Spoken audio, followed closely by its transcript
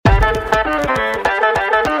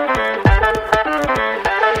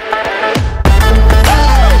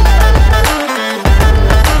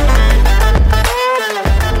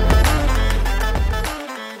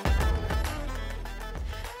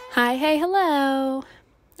Hello.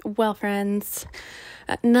 Well, friends,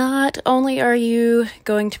 not only are you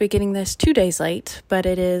going to be getting this 2 days late, but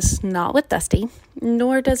it is not with Dusty,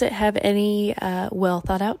 nor does it have any well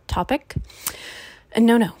thought out topic.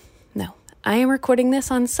 No. I am recording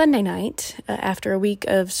this on Sunday night after a week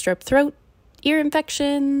of strep throat, ear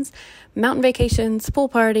infections, mountain vacations, pool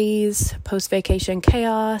parties, post-vacation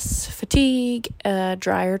chaos, fatigue,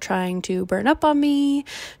 dryer trying to burn up on me,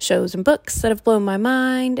 shows and books that have blown my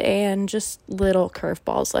mind, and just little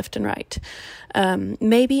curveballs left and right.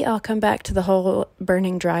 Maybe I'll come back to the whole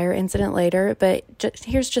burning dryer incident later, but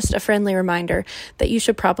here's just a friendly reminder that you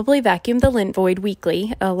should probably vacuum the lint void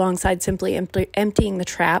weekly alongside simply emptying the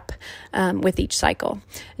trap with each cycle.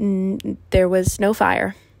 There was no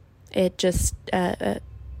fire. It just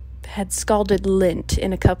had scalded lint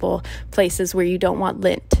in a couple places where you don't want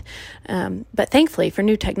lint. But thankfully for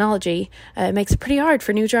new technology, it makes it pretty hard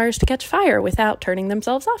for new dryers to catch fire without turning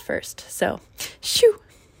themselves off first. So, shoo!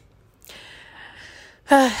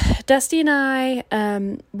 Dusty and I,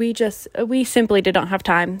 we simply did not have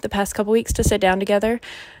time the past couple weeks to sit down together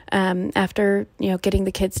after, getting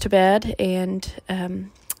the kids to bed and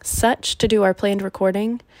such to do our planned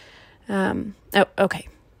recording. Okay.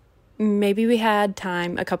 Maybe we had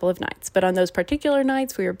time a couple of nights, but on those particular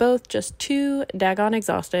nights, we were both just too daggone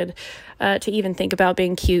exhausted to even think about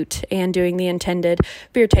being cute and doing the intended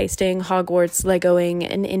beer tasting, Hogwarts Legoing,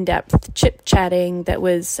 and in-depth chip chatting that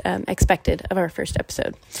was expected of our first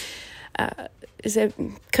episode.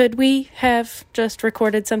 Could we have just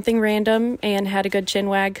recorded something random and had a good chin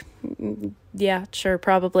wag? Yeah, sure,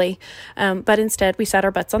 probably. But instead, we sat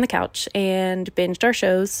our butts on the couch and binged our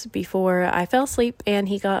shows before I fell asleep and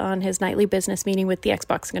he got on his nightly business meeting with the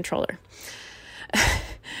Xbox controller.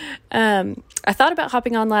 I thought about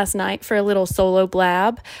hopping on last night for a little solo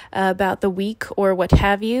blab about the week or what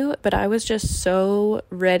have you, but I was just so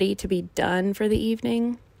ready to be done for the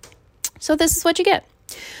evening. So this is what you get.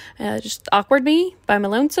 Just awkward me by my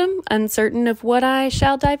lonesome, uncertain of what I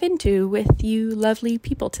shall dive into with you lovely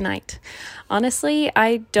people tonight. Honestly,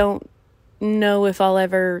 I don't know if I'll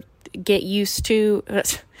ever get used to,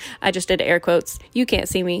 I just did air quotes. You can't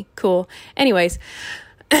see me. Cool. Anyways,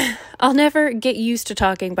 I'll never get used to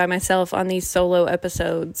talking by myself on these solo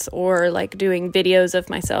episodes or like doing videos of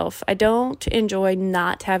myself. I don't enjoy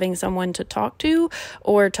not having someone to talk to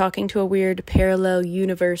or talking to a weird parallel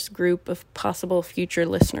universe group of possible future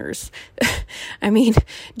listeners. I mean,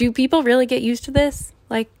 do people really get used to this?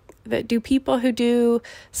 Like, do people who do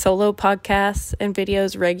solo podcasts and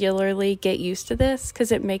videos regularly get used to this?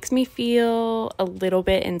 Because it makes me feel a little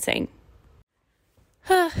bit insane.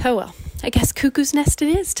 Oh well, I guess cuckoo's nest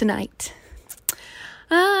it is tonight.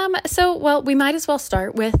 We might as well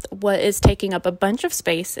start with what is taking up a bunch of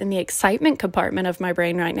space in the excitement compartment of my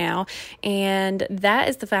brain right now, and that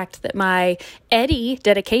is the fact that my Eddie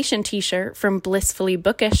dedication t-shirt from Blissfully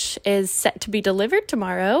Bookish is set to be delivered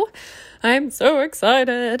tomorrow. I'm so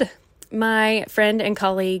excited. My friend and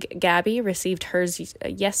colleague Gabby received hers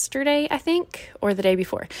yesterday, I think, or the day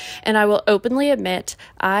before. And I will openly admit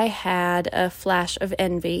I had a flash of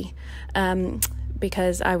envy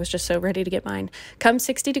because I was just so ready to get mine. Come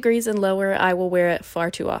 60 degrees and lower, I will wear it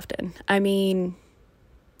far too often. I mean,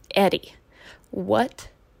 Eddie, what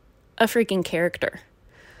a freaking character.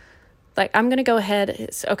 Like, I'm going to go ahead.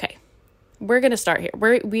 Okay, we're going to start here.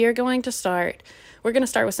 We're going to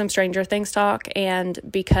start with some Stranger Things talk, and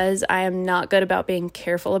because I am not good about being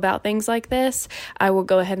careful about things like this, I will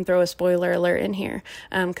go ahead and throw a spoiler alert in here,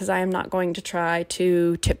 because I am not going to try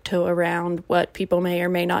to tiptoe around what people may or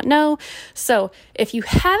may not know. So if you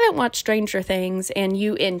haven't watched Stranger Things and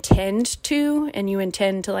you intend to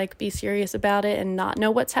like be serious about it and not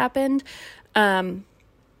know what's happened,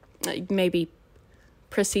 maybe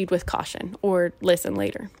proceed with caution or listen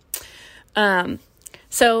later.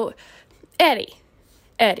 So Eddie,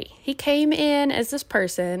 he came in as this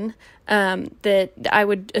person that I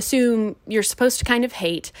would assume you're supposed to kind of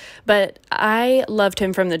hate, but I loved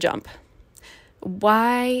him from the jump.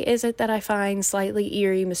 Why is it that I find slightly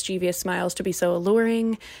eerie, mischievous smiles to be so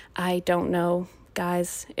alluring? I don't know,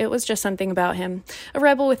 guys. It was just something about him. A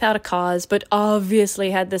rebel without a cause, but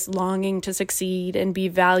obviously had this longing to succeed and be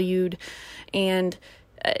valued, and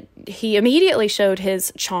he immediately showed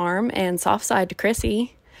his charm and soft side to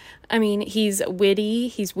Chrissy. I mean, he's witty,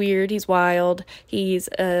 he's weird, he's wild, he's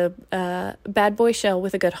a bad boy shell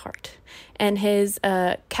with a good heart. And his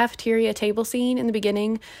cafeteria table scene in the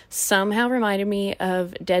beginning somehow reminded me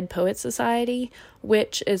of Dead Poets Society,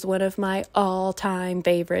 which is one of my all-time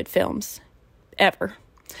favorite films ever.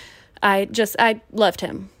 I loved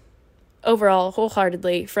him. Overall,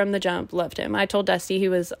 wholeheartedly, from the jump, loved him. I told Dusty he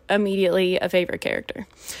was immediately a favorite character.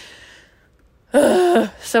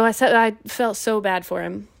 So I felt so bad for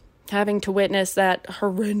him, having to witness that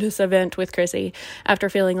horrendous event with Chrissy after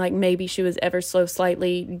feeling like maybe she was ever so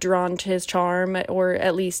slightly drawn to his charm, or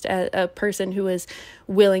at least a person who was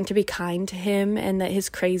willing to be kind to him, and that his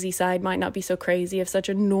crazy side might not be so crazy if such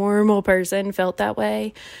a normal person felt that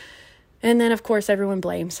way. And then, of course, everyone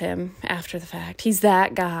blames him after the fact. He's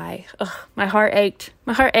that guy. Ugh, my heart ached.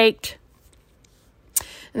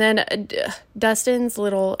 And then Dustin's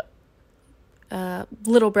little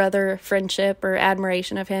brother friendship or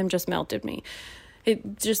admiration of him just melted me.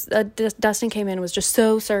 Dustin came in and was just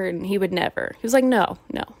so certain he would never. He was like, no,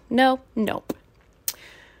 nope.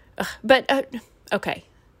 Okay,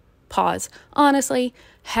 pause. Honestly,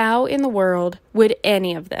 how in the world would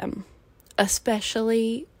any of them,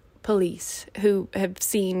 especially police who have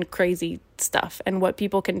seen crazy stuff and what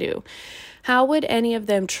people can do, how would any of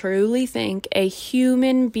them truly think a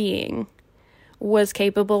human being was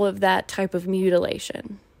capable of that type of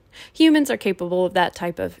mutilation? Humans are capable of that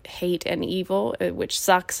type of hate and evil, which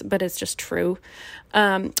sucks, but it's just true.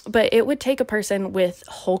 But it would take a person with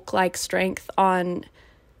Hulk-like strength on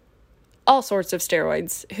all sorts of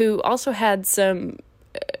steroids, who also had some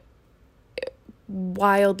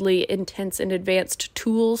wildly intense and advanced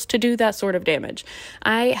tools to do that sort of damage.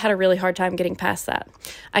 I had a really hard time getting past that.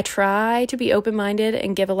 I try to be open-minded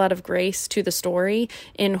and give a lot of grace to the story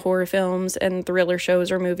in horror films and thriller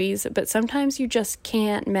shows or movies, but sometimes you just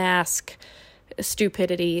can't mask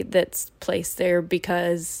stupidity that's placed there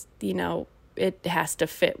because, it has to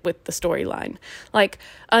fit with the storyline. Like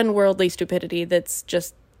unworldly stupidity that's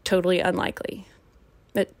just totally unlikely.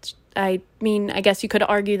 I guess you could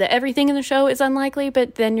argue that everything in the show is unlikely,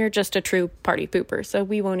 but then you're just a true party pooper, so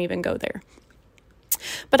we won't even go there.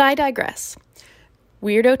 But I digress.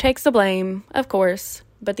 Weirdo takes the blame, of course,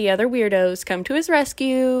 but the other weirdos come to his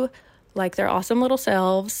rescue, like their awesome little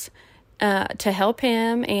selves, to help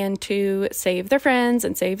him and to save their friends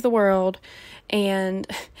and save the world. And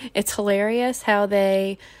it's hilarious how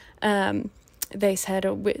they said,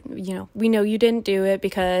 we know you didn't do it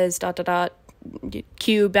because ...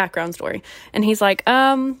 cue background story. And he's like,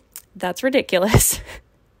 that's ridiculous.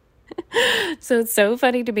 So it's so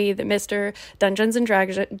funny to me that Mr. Dungeons and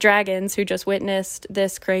Dragons, who just witnessed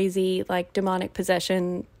this crazy, demonic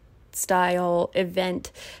possession style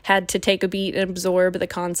event, had to take a beat and absorb the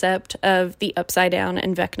concept of the Upside Down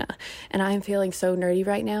and Vecna. And I'm feeling so nerdy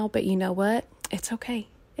right now, but you know what? It's okay.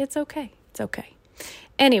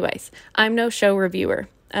 Anyways, I'm no show reviewer.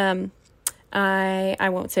 I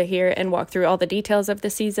won't sit here and walk through all the details of the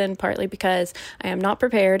season, partly because I am not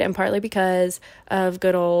prepared and partly because of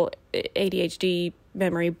good old ADHD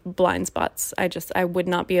memory blind spots. I would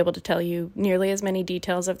not be able to tell you nearly as many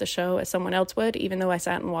details of the show as someone else would, even though I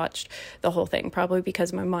sat and watched the whole thing, probably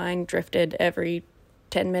because my mind drifted every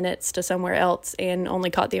 10 minutes to somewhere else and only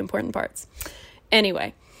caught the important parts.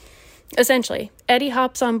 Anyway, essentially, Eddie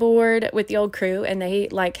hops on board with the old crew and they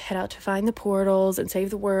head out to find the portals and save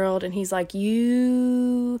the world. And he's like,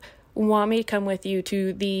 you want me to come with you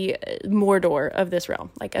to the Mordor of this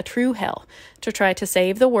realm, like a true hell, to try to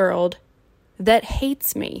save the world that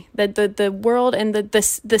hates me, the world and the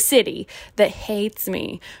city that hates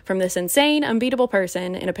me from this insane, unbeatable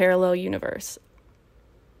person in a parallel universe.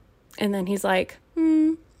 And then he's like,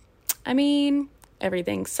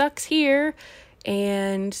 everything sucks here.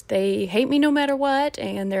 And they hate me no matter what,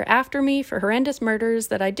 and they're after me for horrendous murders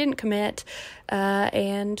that I didn't commit,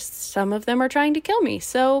 and some of them are trying to kill me,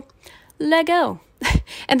 so let go.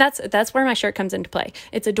 And that's where my shirt comes into play.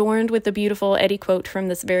 It's adorned with the beautiful Eddie quote from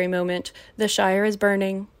this very moment: "The Shire is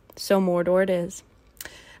burning, so Mordor it is."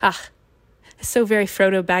 So very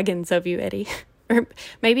Frodo Baggins of you, Eddie. Or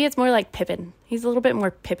maybe it's more like Pippin. He's a little bit more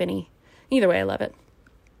Pippin-y. Either way, I love it.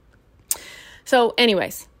 So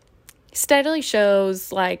anyways, steadily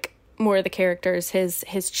shows more of the characters,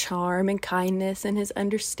 his charm and kindness and his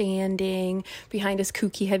understanding behind his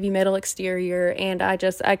kooky heavy metal exterior, and I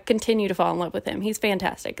continue to fall in love with him. He's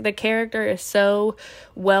fantastic. The character is so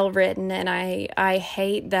well written, and I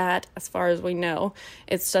hate that, as far as we know,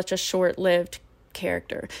 it's such a short-lived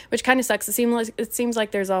character, which kind of sucks. It seems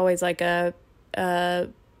like there's always a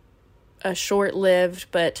short-lived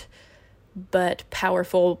but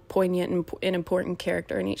powerful, poignant, and important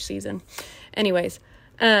character in each season. Anyways,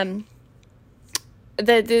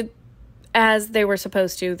 as they were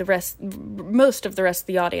supposed to, most of the rest of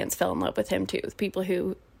the audience fell in love with him too. People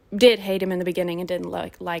who did hate him in the beginning and didn't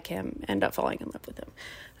like him end up falling in love with him.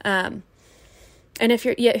 And if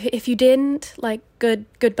you didn't,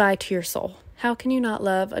 goodbye to your soul. How can you not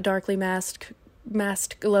love a darkly masked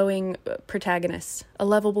masked glowing protagonist, a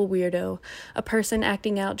lovable weirdo, a person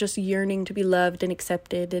acting out just yearning to be loved and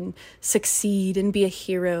accepted and succeed and be a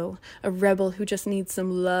hero, a rebel who just needs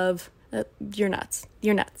some love. You're nuts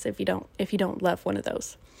if you don't love one of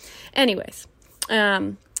those. Anyways,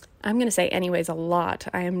 I'm going to say anyways a lot.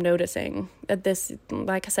 I am noticing that this,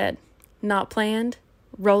 like I said, not planned,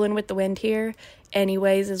 rolling with the wind here.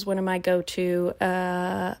 Anyways is one of my go-to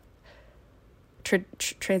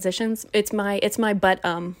transitions. It's my butt.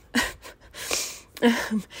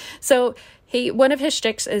 So one of his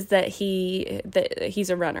shticks is that he's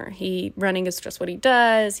a runner. Running is just what he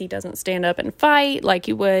does. He doesn't stand up and fight like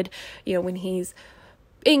you would, when he's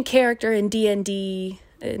in character in D&D.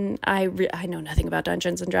 And I know nothing about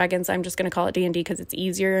Dungeons and Dragons. I'm just going to call it D&D because it's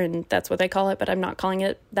easier and that's what they call it. But I'm not calling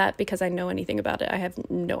it that because I know anything about it. I have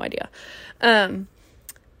no idea.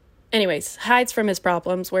 Anyways, hides from his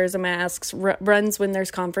problems, wears a mask, runs when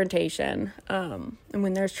there's confrontation, and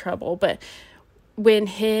when there's trouble. But when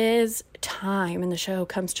his time in the show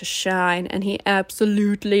comes to shine and he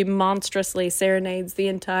absolutely monstrously serenades the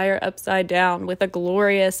entire Upside Down with a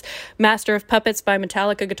glorious Master of Puppets by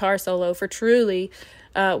Metallica guitar solo for truly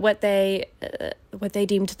what they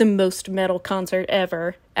deemed the most metal concert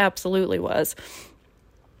ever, absolutely was.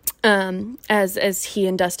 As he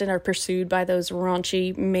and Dustin are pursued by those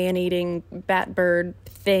raunchy, man-eating bat bird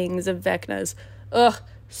things of Vecna's. Ugh,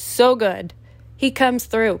 so good. He comes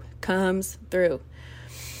through.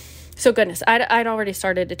 So goodness, I'd already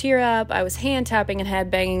started to tear up. I was hand tapping and head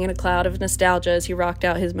banging in a cloud of nostalgia as he rocked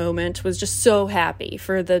out his moment. Was just so happy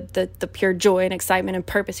for the pure joy and excitement and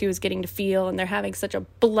purpose he was getting to feel. And they're having such a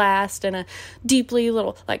blast and a deeply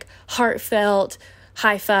little, heartfelt,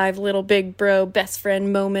 high five little big bro best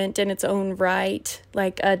friend moment in its own right,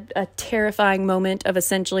 like a terrifying moment of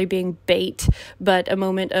essentially being bait, but a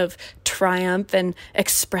moment of triumph and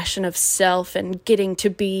expression of self and getting to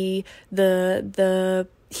be the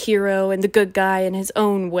hero and the good guy in his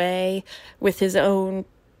own way with his own,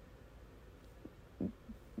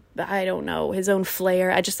 his own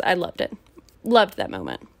flair. I loved it. Loved that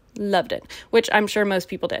moment. Loved it, which I'm sure most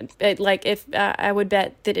people did. I would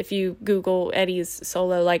bet that if you Google Eddie's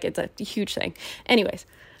solo, it's a huge thing. Anyways,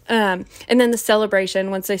 and then the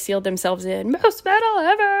celebration once they sealed themselves in, most metal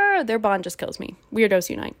ever. Their bond just kills me. Weirdos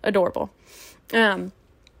unite. Adorable. So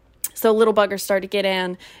little buggers start to get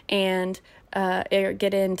in and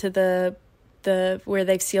get into the where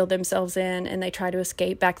they've sealed themselves in, and they try to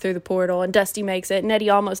escape back through the portal, and Dusty makes it, and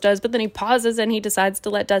Eddie almost does, but then he pauses and he decides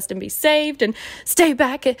to let Dustin be saved and stay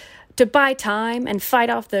back to buy time and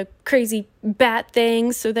fight off the crazy bat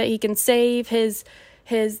things so that he can save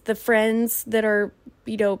the friends that are,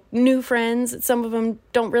 new friends. Some of them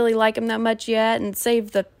don't really like him that much yet, and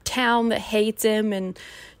save the town that hates him and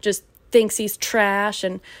just thinks he's trash.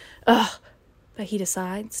 And but he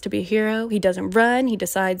decides to be a hero. He doesn't run. He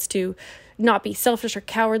decides to not be selfish or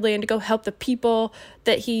cowardly and to go help the people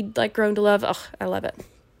that he'd grown to love. I love it.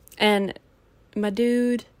 And my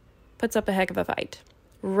dude puts up a heck of a fight.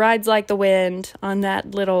 Rides like the wind on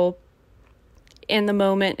that little, in the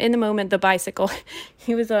moment, the bicycle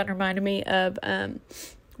he was on reminded me of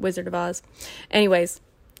Wizard of Oz. Anyways,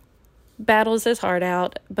 battles his heart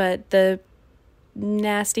out, but the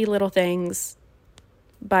nasty little things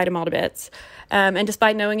bite him all to bits. And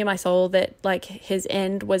despite knowing in my soul that his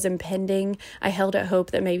end was impending, I held out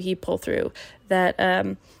hope that maybe he'd pull through,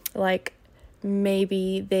 that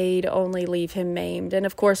maybe they'd only leave him maimed. And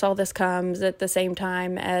of course all this comes at the same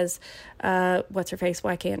time as what's her face,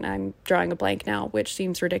 I'm drawing a blank now, which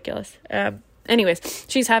seems ridiculous. Anyways,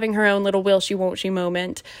 she's having her own little will she won't she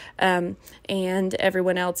moment, and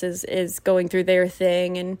everyone else is going through their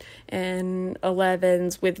thing, and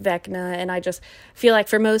Eleven's with Vecna, and I just feel like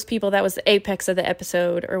for most people that was the apex of the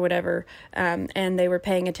episode or whatever, and they were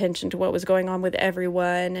paying attention to what was going on with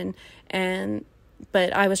everyone,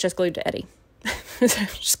 but I was just glued to Eddie.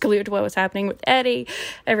 Just glued to what was happening with Eddie.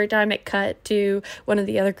 Every time it cut to one of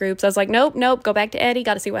the other groups, I was like, nope, go back to Eddie,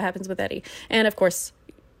 got to see what happens with Eddie. And of course,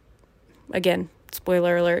 again,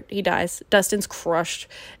 spoiler alert, he dies. Dustin's crushed,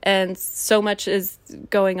 and so much is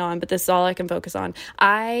going on, but this is all I can focus on.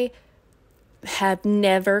 I have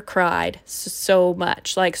never cried so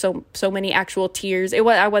much, so many actual tears.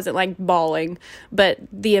 I wasn't bawling, but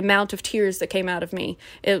the amount of tears that came out of me,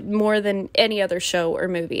 more than any other show or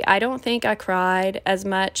movie. I don't think I cried as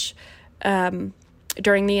much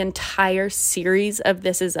during the entire series of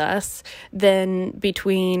This Is Us than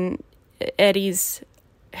between Eddie's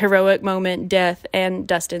heroic moment, death, and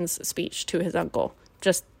Dustin's speech to his uncle.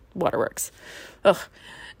 Just waterworks. Ugh.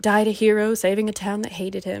 Died a hero saving a town that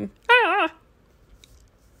hated him. Ah!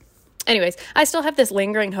 Anyways, I still have this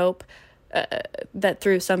lingering hope that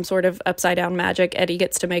through some sort of upside down magic, Eddie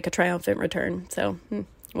gets to make a triumphant return. So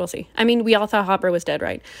we'll see. I mean, we all thought Hopper was dead,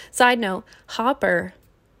 right? Side note, Hopper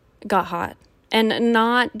got hot, and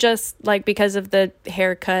not just like because of the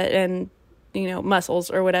haircut and, you know, muscles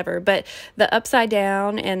or whatever, but the upside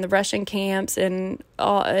down and the Russian camps and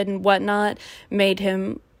all and whatnot made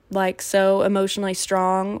him like so emotionally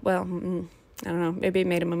strong. Well, I don't know, maybe it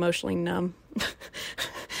made him emotionally numb.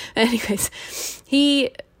 Anyways,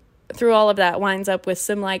 he, through all of that, winds up with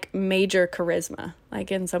some like major charisma,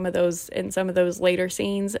 like in some of those later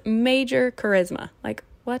scenes, major charisma. Like,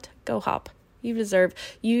 what? Go Hop. You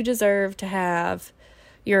deserve to have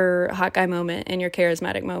your hot guy moment and your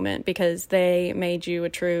charismatic moment, because they made you a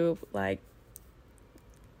true like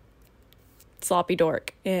sloppy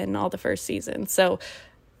dork in all the first season. So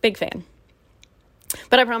big fan.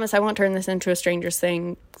 But I promise I won't turn this into a Stranger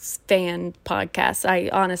Things fan podcast.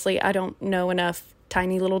 I don't know enough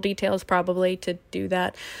tiny little details probably to do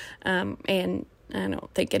that. And I don't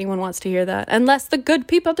think anyone wants to hear that unless the good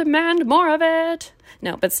people demand more of it.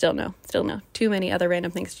 No, but still no. Too many other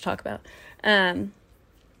random things to talk about.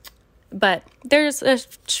 But there's a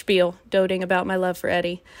spiel doting about my love for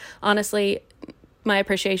Eddie. Honestly, my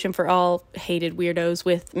appreciation for all hated weirdos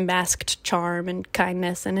with masked charm and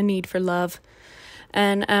kindness and a need for love.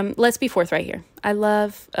 And let's be forthright here. I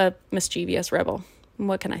love a mischievous rebel.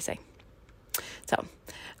 What can I say? So,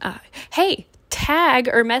 hey, tag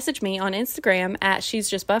or message me on Instagram at She's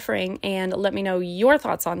Just Buffering and let me know your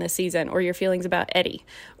thoughts on this season or your feelings about Eddie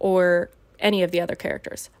or any of the other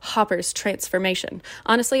characters. Hopper's transformation.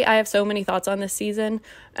 Honestly, I have so many thoughts on this season.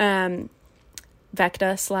 Vecta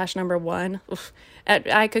 /1. Oof.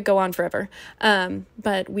 I could go on forever.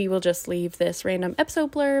 But we will just leave this random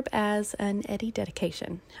episode blurb as an Eddie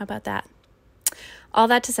dedication. How about that? All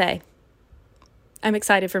that to say, I'm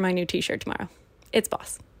excited for my new t-shirt tomorrow. It's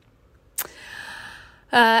Boss.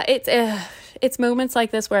 It's moments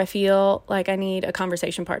like this where I feel like I need a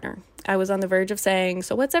conversation partner. I was on the verge of saying,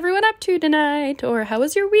 so what's everyone up to tonight? Or how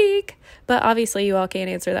was your week? But obviously you all can't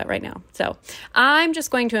answer that right now. So I'm just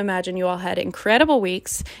going to imagine you all had incredible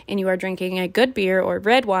weeks and you are drinking a good beer or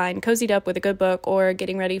red wine, cozied up with a good book, or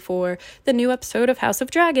getting ready for the new episode of House of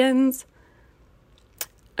Dragons.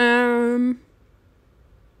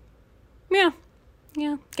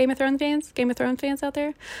 Yeah, Game of Thrones fans out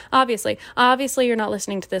there. Obviously you're not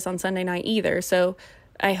listening to this on Sunday night either. So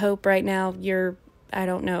I hope right now you're, I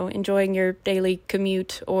don't know, enjoying your daily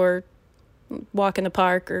commute or walk in the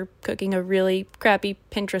park or cooking a really crappy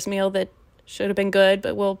Pinterest meal that should have been good,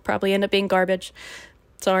 but will probably end up being garbage.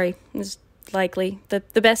 Sorry, it's likely.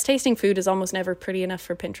 The best tasting food is almost never pretty enough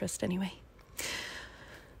for Pinterest anyway.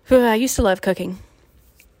 I used to love cooking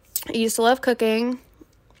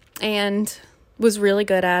and was really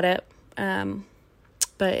good at it.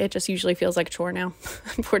 But it just usually feels like a chore now,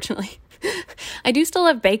 unfortunately. I do still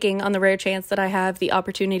love baking on the rare chance that I have the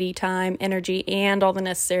opportunity, time, energy, and all the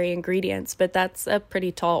necessary ingredients, but that's a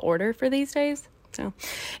pretty tall order for these days. So,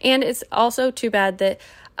 and it's also too bad that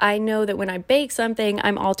I know that when I bake something,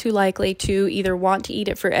 I'm all too likely to either want to eat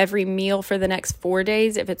it for every meal for the next 4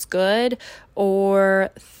 days if it's good,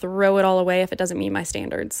 or throw it all away if it doesn't meet my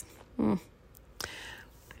standards.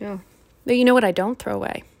 Yeah. But you know what I don't throw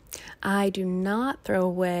away? I do not throw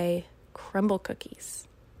away crumble cookies.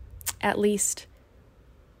 At least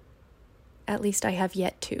I have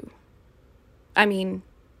yet to. I mean,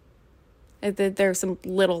 there's some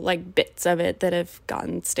little like bits of it that have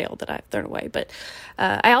gotten stale that I've thrown away. But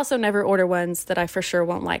I also never order ones that I for sure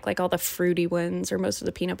won't like all the fruity ones or most of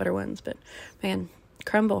the peanut butter ones. But man,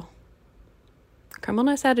 Crumble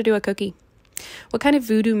knows how to do a cookie. What kind of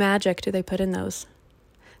voodoo magic do they put in those?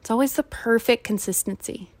 It's always the perfect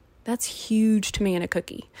consistency. That's huge to me in a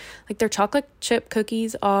cookie. Like their chocolate chip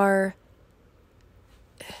cookies are,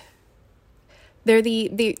 they're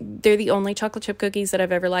the only chocolate chip cookies that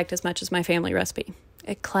I've ever liked as much as my family recipe.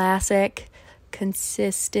 A classic,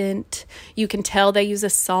 consistent. You can tell they use a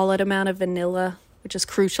solid amount of vanilla, which is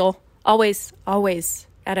crucial. Always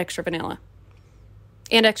add extra vanilla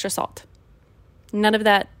and extra salt. None of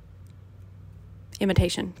that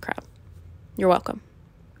imitation crap. You're welcome.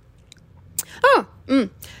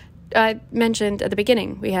 I mentioned at the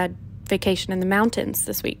beginning we had vacation in the mountains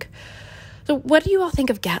this week. So what do you all think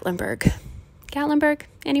of Gatlinburg? Gatlinburg?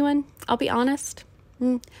 Anyone? I'll be honest.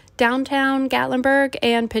 Downtown Gatlinburg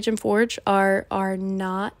and Pigeon Forge are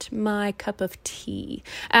not my cup of tea.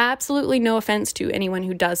 Absolutely no offense to anyone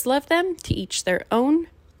who does love them. To each their own.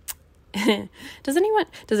 Does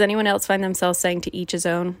anyone else find themselves saying to each his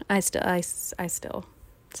own? I still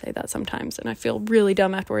say that sometimes and I feel really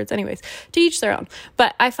dumb afterwards. Anyways, to each their own.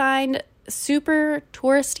 But I find super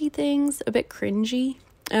touristy things a bit cringy.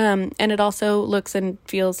 And it also looks and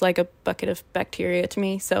feels like a bucket of bacteria to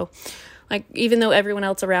me. So, like, even though everyone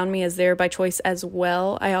else around me is there by choice as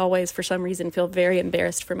well, I always, for some reason, feel very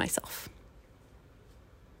embarrassed for myself.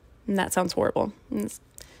 And that sounds horrible.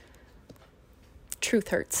 Truth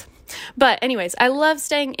hurts. But anyways, I love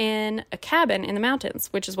staying in a cabin in the mountains,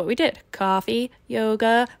 which is what we did. Coffee,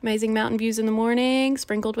 yoga, amazing mountain views in the morning,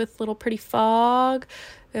 sprinkled with little pretty fog,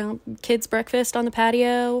 kids' breakfast on the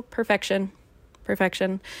patio. Perfection.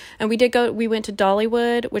 And we went to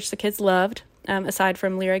Dollywood, which the kids loved. Aside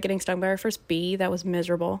from Lyra getting stung by her first bee, that was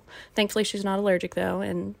miserable. Thankfully, she's not allergic though,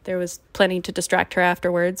 and there was plenty to distract her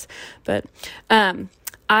afterwards. But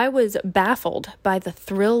I was baffled by the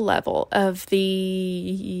thrill level of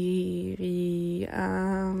the,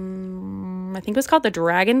 I think it was called the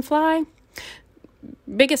Dragonfly.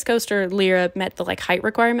 Biggest coaster Lyra met the height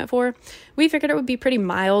requirement for. We figured it would be pretty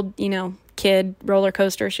mild, kid roller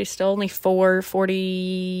coaster. She's still only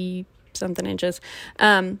 40 something inches.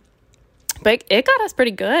 But it got us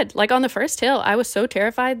pretty good. On the first hill, I was so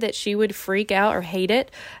terrified that she would freak out or hate it.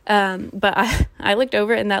 But I looked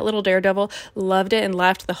over and that little daredevil loved it and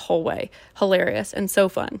laughed the whole way. Hilarious and so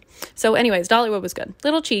fun. So anyways, Dollywood was good.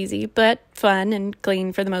 Little cheesy, but fun and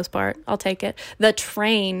clean for the most part. I'll take it. The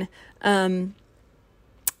train,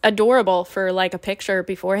 adorable for a picture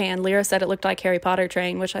beforehand. Lyra said it looked like Harry Potter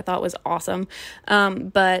train, which I thought was awesome.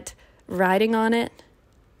 But riding on it,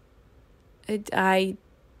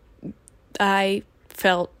 I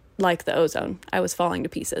felt like the ozone. I was falling to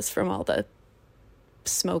pieces from all the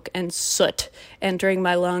smoke and soot entering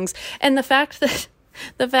my lungs. And the fact that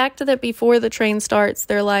before the train starts,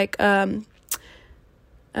 they're like,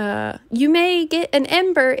 you may get an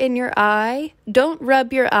ember in your eye. Don't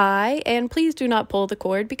rub your eye, and please do not pull the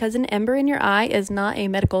cord, because an ember in your eye is not a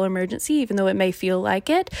medical emergency, even though it may feel like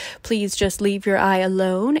it. Please just leave your eye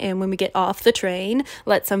alone, and when we get off the train,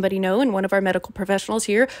 let somebody know, and one of our medical professionals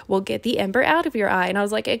here will get the ember out of your eye. And I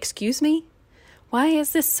was like, excuse me? Why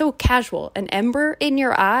is this so casual? An ember in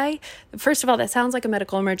your eye? First of all, that sounds like a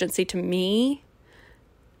medical emergency to me.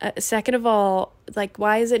 Second of all,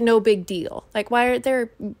 why is it no big deal? Why are there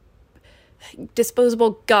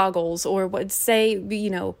disposable goggles, or would say,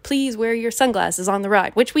 please wear your sunglasses on the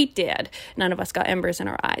ride, which we did. None of us got embers in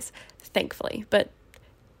our eyes, thankfully. But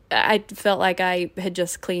I felt like I had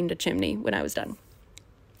just cleaned a chimney when I was done.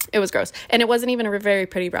 It was gross. And it wasn't even a very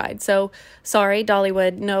pretty ride. So sorry,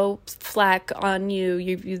 Dollywood, no flack on you.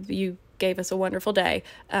 You gave us a wonderful day.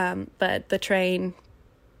 But the train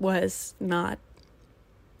was not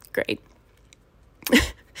great.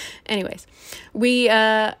 Anyways, we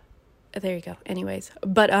there you go. Anyways,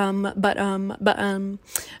 but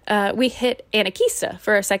we hit Anakeesta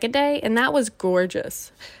for our second day, and that was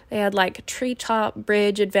gorgeous. They had treetop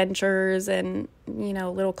bridge adventures and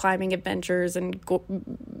little climbing adventures and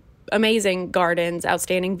amazing gardens,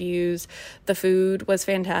 outstanding views. The food was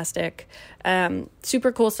fantastic.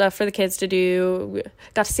 Super cool stuff for the kids to do.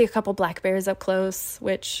 Got to see a couple black bears up close,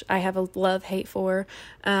 which I have a love-hate for.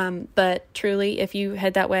 But truly, if you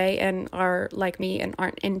head that way and are like me and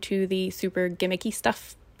aren't into the super gimmicky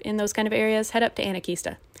stuff in those kind of areas, head up to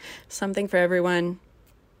Anakeesta. Something for everyone.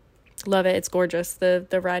 Love it. It's gorgeous.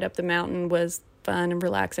 The ride up the mountain was fun and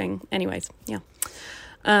relaxing. Anyways, yeah.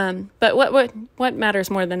 But what matters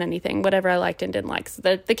more than anything, whatever I liked and didn't like. So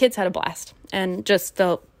the kids had a blast and just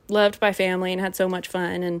felt loved by family and had so much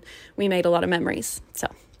fun, and we made a lot of memories. So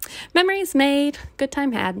memories made, good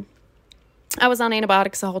time had. I was on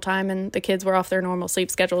antibiotics the whole time, and the kids were off their normal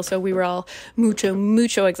sleep schedule, so we were all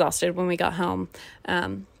mucho exhausted when we got home.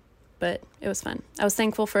 But it was fun. I was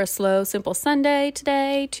thankful for a slow, simple Sunday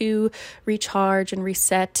today to recharge and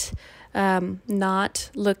reset. Not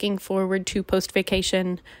looking forward to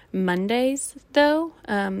post-vacation Mondays, though.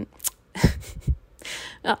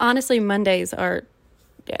 Honestly, Mondays are,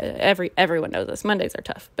 everyone knows this, Mondays are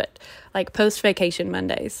tough, but post-vacation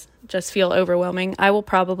Mondays just feel overwhelming. I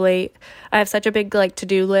have such a big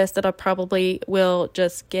to-do list that I probably will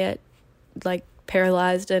just get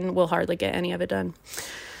paralyzed and will hardly get any of it done.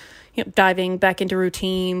 Diving back into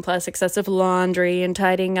routine, plus excessive laundry and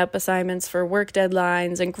tidying up assignments for work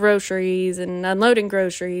deadlines and groceries and unloading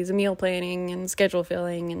groceries and meal planning and schedule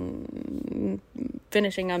filling and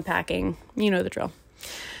finishing unpacking. You know the drill.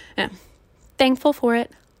 Yeah. Thankful for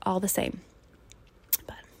it all the same.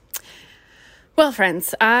 Well,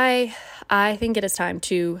 friends, I think it is time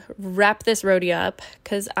to wrap this rodeo up,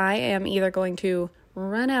 because I am either going to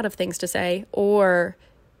run out of things to say or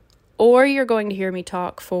you're going to hear me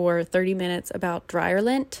talk for 30 minutes about dryer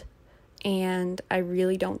lint, and I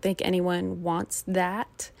really don't think anyone wants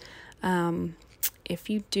that. if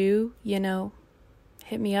you do,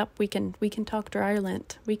 hit me up. We can talk dryer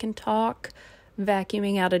lint. We can talk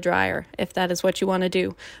vacuuming out a dryer if that is what you want to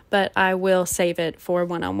do, but I will save it for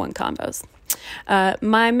one-on-one combos.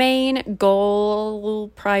 My main goal,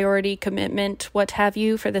 priority, commitment, what have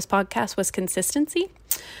you for this podcast was consistency.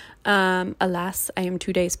 Alas, I am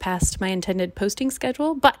 2 days past my intended posting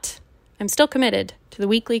schedule, but I'm still committed to the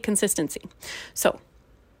weekly consistency. So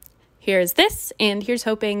here's this, and here's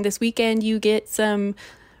hoping this weekend you get some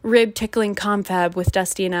rib tickling confab with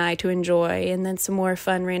Dusty and I to enjoy, and then some more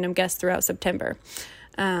fun random guests throughout September.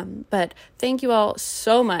 But thank you all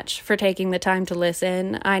so much for taking the time to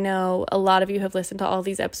listen. I know a lot of you have listened to all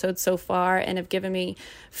these episodes so far and have given me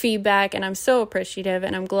feedback, and I'm so appreciative,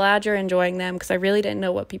 and I'm glad you're enjoying them because I really didn't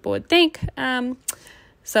know what people would think.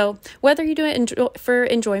 So whether you do it for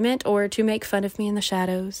enjoyment or to make fun of me in the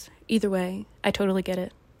shadows, either way, I totally get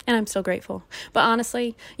it. And I'm still grateful. But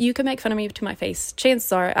honestly, you can make fun of me to my face.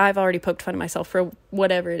 Chances are I've already poked fun of myself for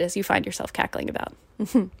whatever it is you find yourself cackling about.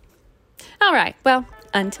 All right. Well,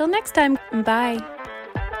 until next time. Bye.